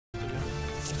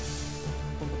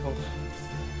samples.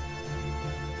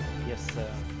 Yes,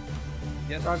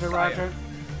 Yes, Roger, sire. Roger.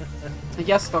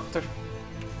 Yes, doctor.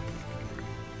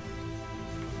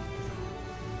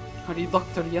 Are you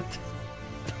doctor yet?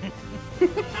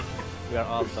 we are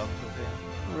all doctors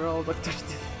here. We're all doctors.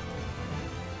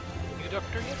 You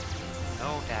doctor yet?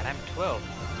 No, Dad, I'm 12.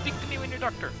 Speak to me when you're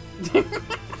doctor.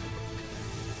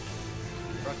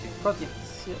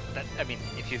 Proteins, yeah. That, I mean,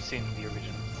 if you've seen the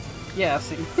original. Yeah, I've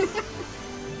seen.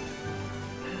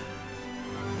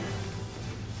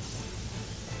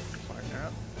 Partner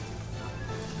up.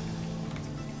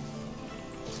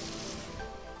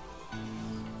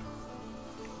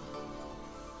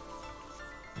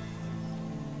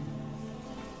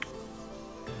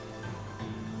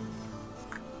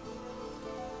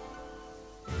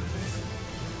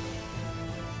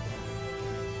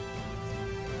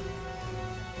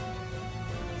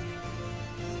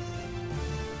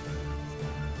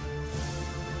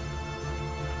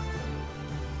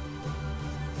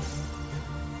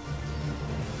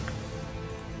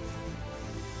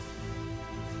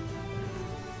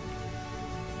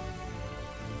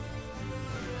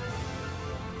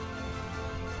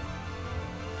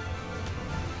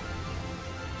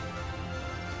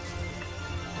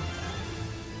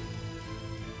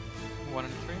 One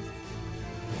and three.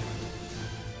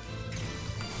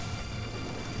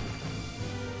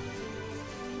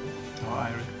 Oh,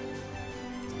 Iris.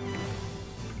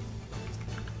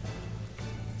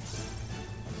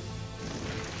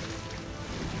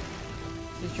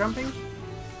 He's jumping.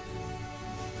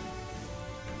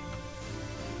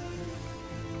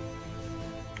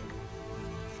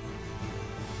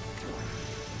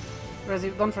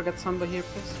 Resi, don't forget Samba here,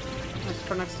 please. That's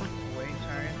for next time. Wait,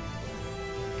 Chariot.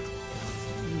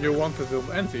 You wanted to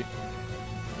anti?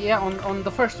 Yeah, on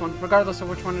the first one, regardless of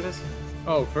which one it is.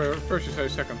 Oh, first you say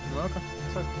second. Okay.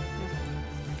 Sorry.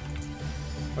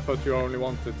 I thought you only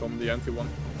wanted on the anti one.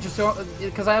 Just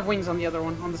because I have wings on the other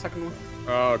one, on the second one.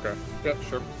 Oh, okay. Yeah,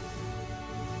 sure.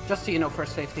 Just so you know, for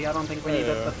safety. I don't think we need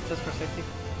it, but just for safety.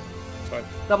 Fine.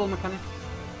 Double mechanic.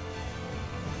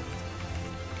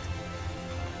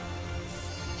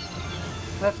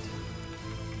 Left.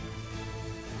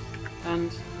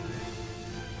 And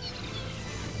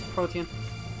protein.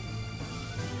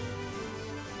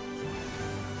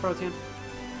 Protein.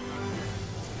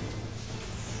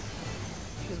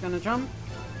 She's gonna jump.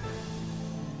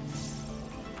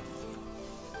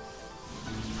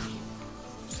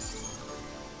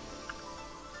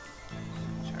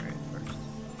 Chariot first.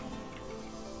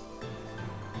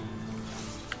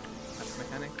 That's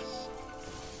mechanics.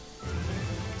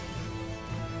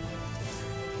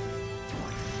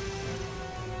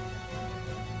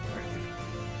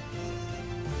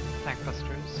 Tank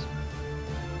busters.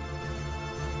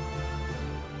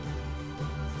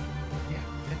 Yeah,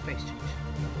 and face change.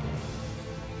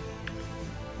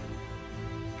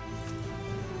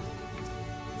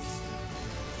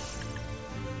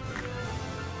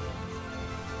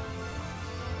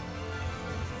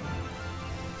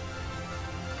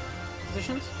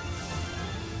 Positions.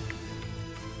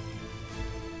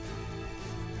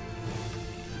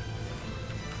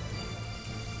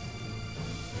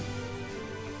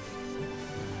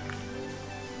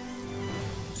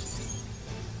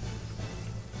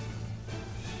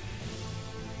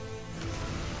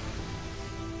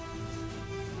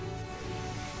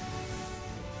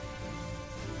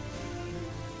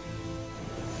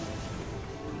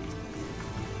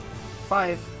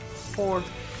 Five, 4,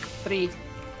 3,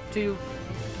 2,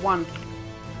 1.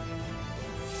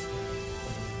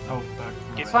 Oh, fuck.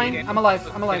 Get It's fine. in. I'm alive.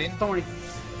 Get I'm alive. in. Don't worry.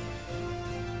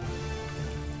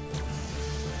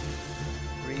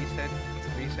 Reset.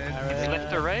 Reset. It's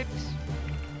left or right?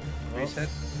 Reset.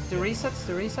 The resets.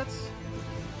 The resets.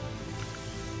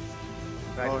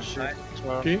 Right Oh to shit. side.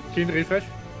 Well, Keen refresh.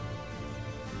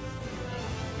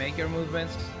 Make your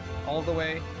movements all the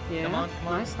way. Yeah. Come on, come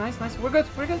on. Nice, nice, nice. We're good.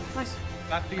 We're good. Nice.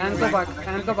 Back to your And go right. back.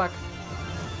 And go back.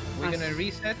 We're Nice. gonna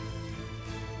reset.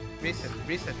 Reset.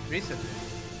 Reset. Reset.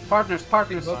 Partners.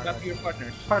 Partners. Go back to your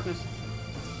partners. Partners.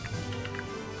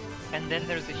 And then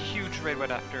there's a huge red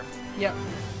right after. Yeah.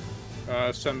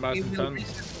 Send back We to will 10.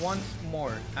 reset once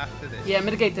more after this. Yeah.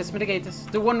 Mitigate this. Mitigate this.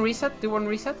 Do one reset. Do one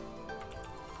reset.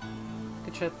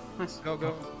 Good shit. Nice. Go,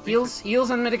 go. Heals. Heals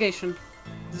and mitigation.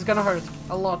 This is gonna hurt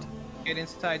a lot. Get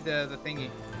inside the thingy.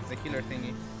 The killer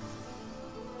thingy.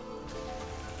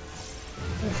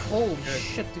 Oof, holy Good.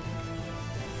 shit, dude.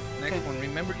 Next Okay. one.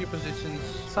 Remember your positions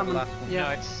for the Summon. last one. Yeah. No,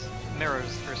 it's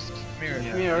mirrors first. Mirror.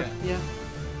 Yeah. Mirror. Yeah.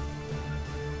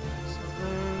 So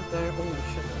there. Holy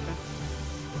shit. Okay.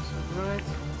 So right.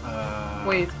 uh,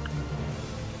 Wait.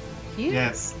 Here?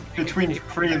 Yes, between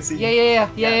 3 and C. Yeah.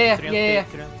 Three and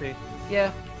three.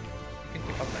 Yeah, You can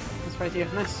keep up there. it's right here.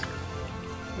 Nice.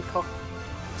 Good call.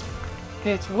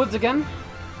 Okay, it's woods again.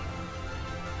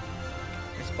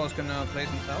 Is Post gonna place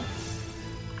himself?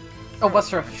 Oh,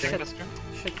 Buster. Take Shit. Buster.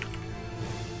 Shit.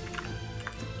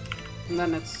 And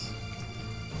then it's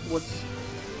woods.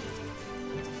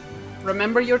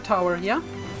 Remember your tower, yeah?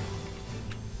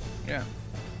 Yeah.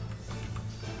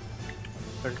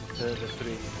 First, the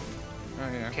three.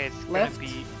 Oh yeah. Okay, it's Left. gonna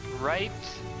be right,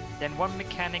 then one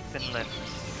mechanic, then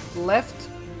left. Left,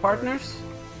 partners.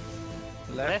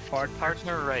 Left part.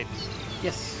 partner, right.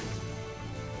 Yes.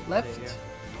 Left, Yeah.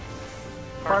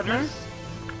 partner,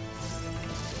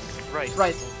 Right.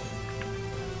 right.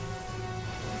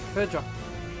 Good job.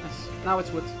 Nice. Now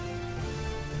it's woods.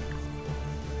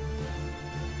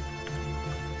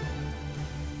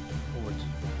 Forwards.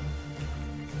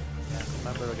 Yeah,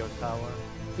 remember your tower.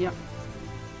 Yeah.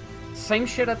 Same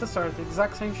shit at the start,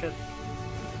 exact same shit.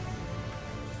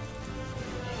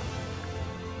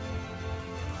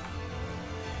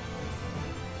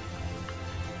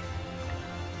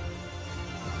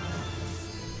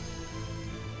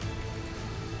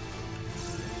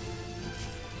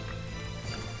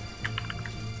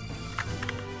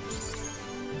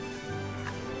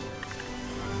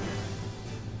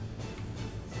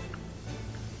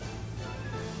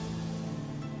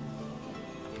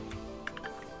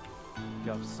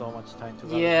 You have so much time to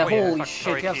Yeah, Oh, yeah, holy fuck, shit,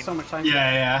 sorry, you have team. so much time.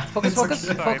 Yeah. Focus, It's focus,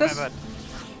 okay. Sorry, focus. my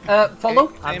bad. Follow.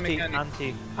 Same Anti, mechanic.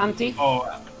 anti. Anti.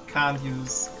 Oh, can't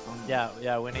use.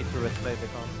 Yeah, we need to respect the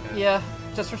concept. Yeah,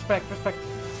 just respect, respect.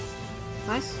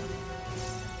 Nice.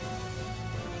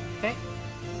 Okay.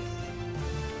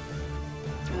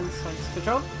 And sides. Good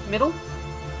job. Middle.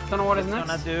 Don't know what is It's next.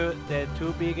 gonna do the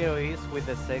two big AoEs with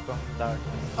the second dart.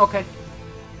 Okay.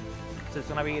 So it's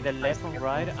gonna be the left and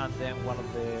right, and then one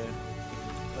of the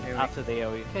after the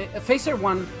AoE. Okay. Phaser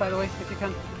 1, by the way, if you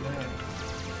can. Yeah.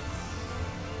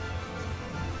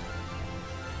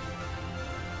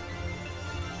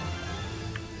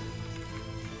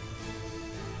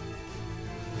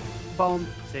 Bomb.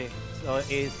 See, so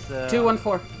it's 2 and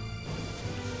 4.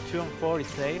 2 and 4 is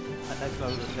safe, and that's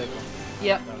gonna be the second.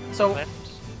 Yeah. So Left.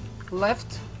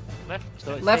 left, Left.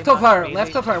 So it's left same of as her, melee.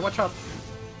 left of her. Watch out.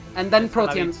 And then It's gonna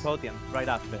be proteins. Protean right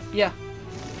after. Yeah.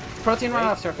 Protein right Okay,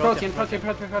 after. protein,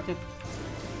 Protein.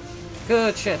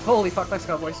 Good shit. Holy fuck, let's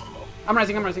go, boys. I'm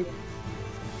rising. We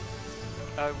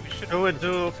should. Who would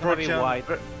do It's gonna be Protean white.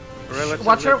 relatively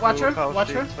Watch her, to watch her, how watch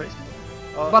she her. is placed?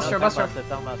 Oh, Buster, no, Buster.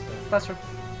 Down Buster. Buster.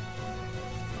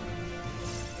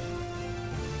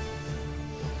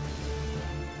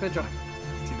 Good job.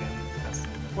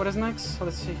 What is next?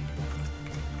 Let's see.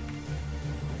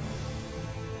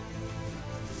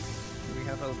 We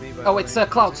have LB, by Oh, the it's way.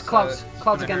 clouds, This is, clouds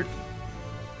gonna again. hurt.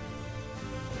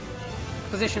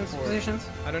 Positions, Four. positions.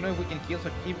 I don't know if we can kill,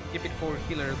 so keep it for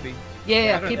healer LB.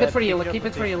 Yeah, I don't keep know. it for healer, Keep keep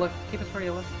your it for healer, keep it for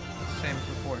healer. Same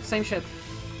support. Same shit.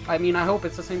 I mean, I hope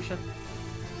it's the same shit.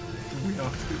 We are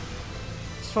too.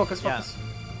 Just focus, Yeah. focus.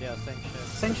 Yeah, same shit.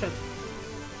 Same shit.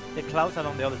 The clouds are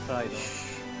on the other side. Though.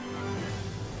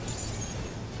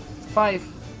 5,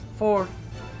 4,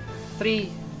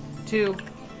 3, 2,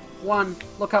 1.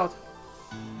 Look out.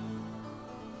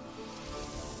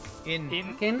 In.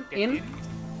 In. In, Get in.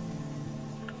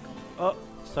 Oh,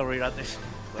 sorry, Radis.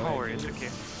 No worries. Okay.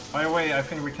 By the way, I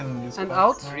think we can use. And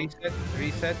spots out. now. Reset.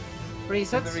 Reset.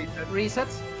 Resets, Reset.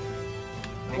 resets.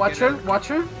 Make Watch it her, a- watch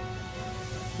her.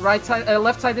 Right side,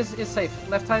 left side is safe.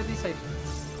 Left side is safe.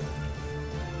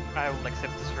 I will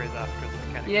accept this phrase after the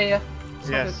mechanic. Yeah. It's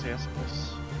all Yes, good. yes,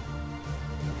 yes.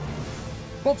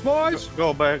 Box boys!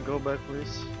 Go back,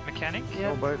 please. Mechanic.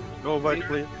 Yeah. Go back,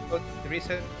 please.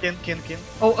 Reset. Kin.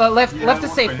 Oh, left, Yeah, left is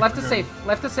we're safe. going, Left we're is going. safe.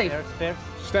 Left is safe. Spare.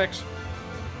 Stacks.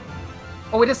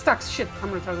 Oh, it is stacks. Shit,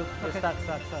 I'm retarded. Okay. Stack.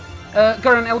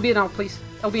 Gurren, LB now, please.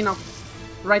 LB now.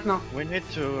 Right now. We need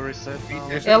to reset now.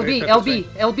 Reset. LB, reset,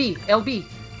 LB.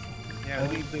 Yeah,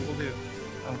 we'll do.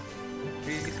 Oh.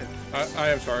 Reset. I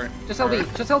am sorry. Just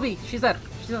LB, just LB. She's dead.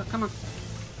 Come on.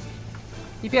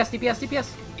 DPS.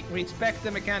 Respect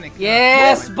the mechanic.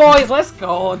 Yes, boys, let's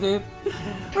go, dude.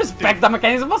 Respect the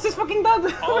mechanism. Boss is fucking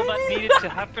dead. All that needed to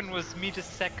happen was me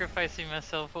just sacrificing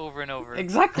myself over and over.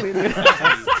 Exactly, dude.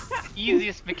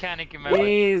 Easiest mechanic in my life.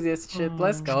 Easiest shit.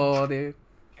 Let's go, dude.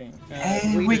 Okay.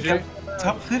 Hey, we got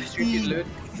top 50.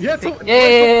 Yeah,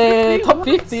 Yeah, top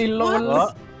 50, lol.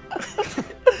 What?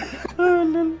 Oh,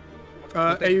 lol.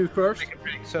 AU first.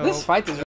 So This fight is